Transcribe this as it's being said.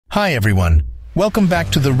Hi everyone, welcome back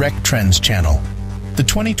to the Rec Trends channel. The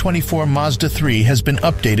 2024 Mazda 3 has been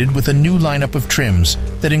updated with a new lineup of trims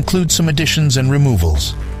that include some additions and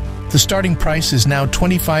removals. The starting price is now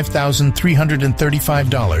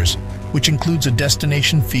 $25,335, which includes a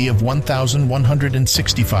destination fee of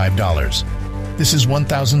 $1,165. This is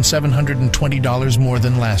 $1,720 more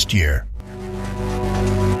than last year.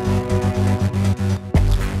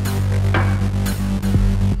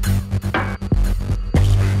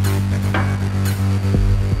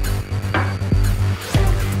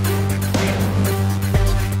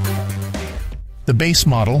 The base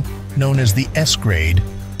model, known as the S grade,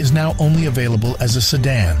 is now only available as a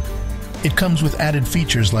sedan. It comes with added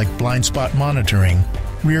features like blind spot monitoring,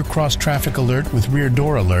 rear cross-traffic alert with rear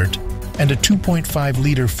door alert, and a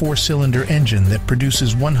 2.5-liter four-cylinder engine that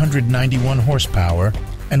produces 191 horsepower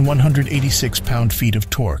and 186 pound-feet of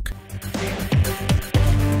torque.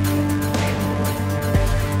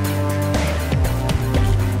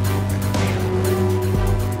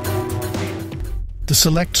 The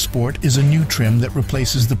Select Sport is a new trim that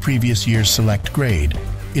replaces the previous year's Select grade.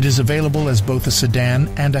 It is available as both a sedan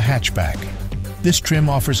and a hatchback. This trim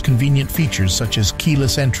offers convenient features such as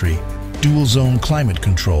keyless entry, dual-zone climate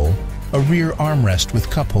control, a rear armrest with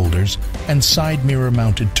cup holders, and side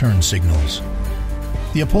mirror-mounted turn signals.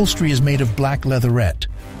 The upholstery is made of black leatherette.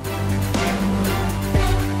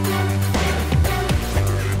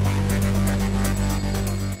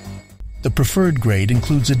 The preferred grade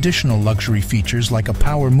includes additional luxury features like a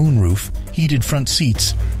power moonroof, heated front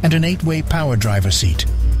seats, and an 8-way power driver seat.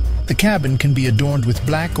 The cabin can be adorned with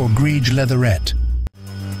black or greige leatherette.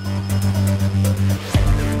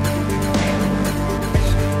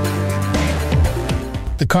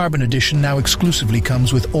 The Carbon Edition now exclusively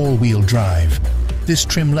comes with all-wheel drive. This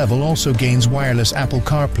trim level also gains wireless Apple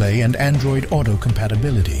CarPlay and Android Auto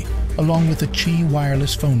compatibility, along with a Qi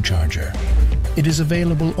wireless phone charger. It is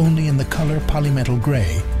available only in the color Polymetal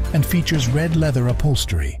Gray and features red leather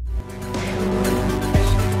upholstery.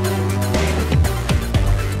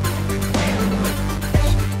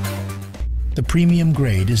 The Premium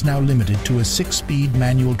grade is now limited to a 6-speed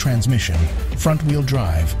manual transmission, front-wheel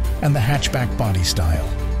drive, and the hatchback body style.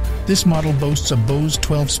 This model boasts a Bose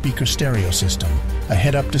 12-speaker stereo system, a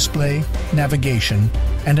head-up display, navigation,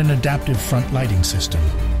 and an adaptive front lighting system.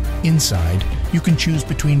 Inside, you can choose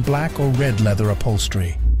between black or red leather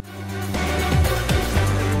upholstery.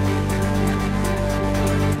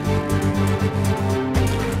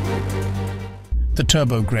 The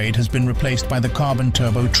Turbo grade has been replaced by the Carbon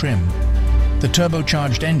Turbo trim. The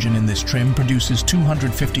turbocharged engine in this trim produces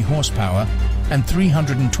 250 horsepower and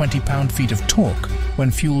 320 pound-feet of torque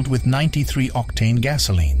when fueled with 93-octane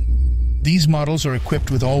gasoline. These models are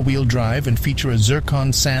equipped with all-wheel drive and feature a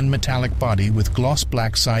zircon sand metallic body with gloss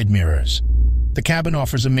black side mirrors. The cabin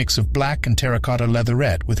offers a mix of black and terracotta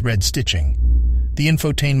leatherette with red stitching. The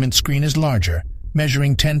infotainment screen is larger,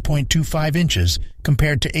 measuring 10.25 inches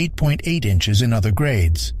compared to 8.8 inches in other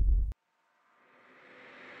grades.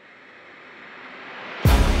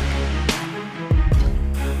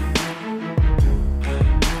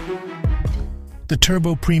 The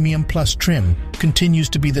Turbo Premium Plus trim continues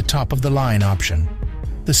to be the top-of-the-line option.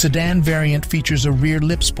 The sedan variant features a rear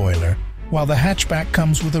lip spoiler, while the hatchback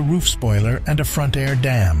comes with a roof spoiler and a front air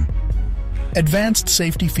dam. Advanced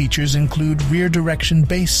safety features include rear direction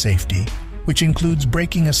base safety, which includes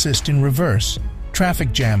braking assist in reverse,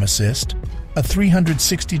 traffic jam assist, a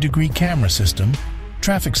 360-degree camera system,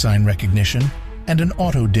 traffic sign recognition, and an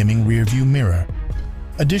auto-dimming rearview mirror.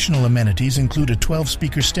 Additional amenities include a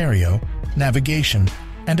 12-speaker stereo, navigation,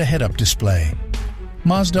 and a head-up display.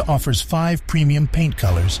 Mazda offers 5 premium paint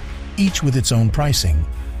colors, each with its own pricing.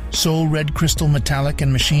 Soul Red Crystal Metallic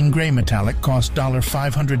and Machine Gray Metallic cost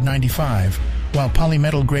 $595, while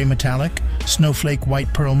Polymetal Gray Metallic, Snowflake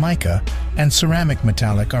White Pearl Mica, and Ceramic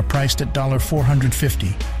Metallic are priced at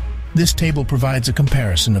 $450. This table provides a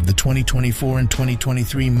comparison of the 2024 and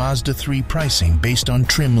 2023 Mazda 3 pricing based on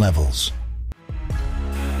trim levels.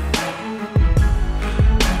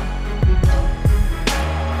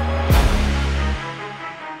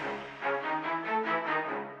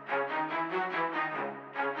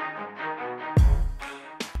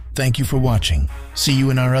 Thank you for watching. See you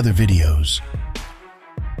in our other videos.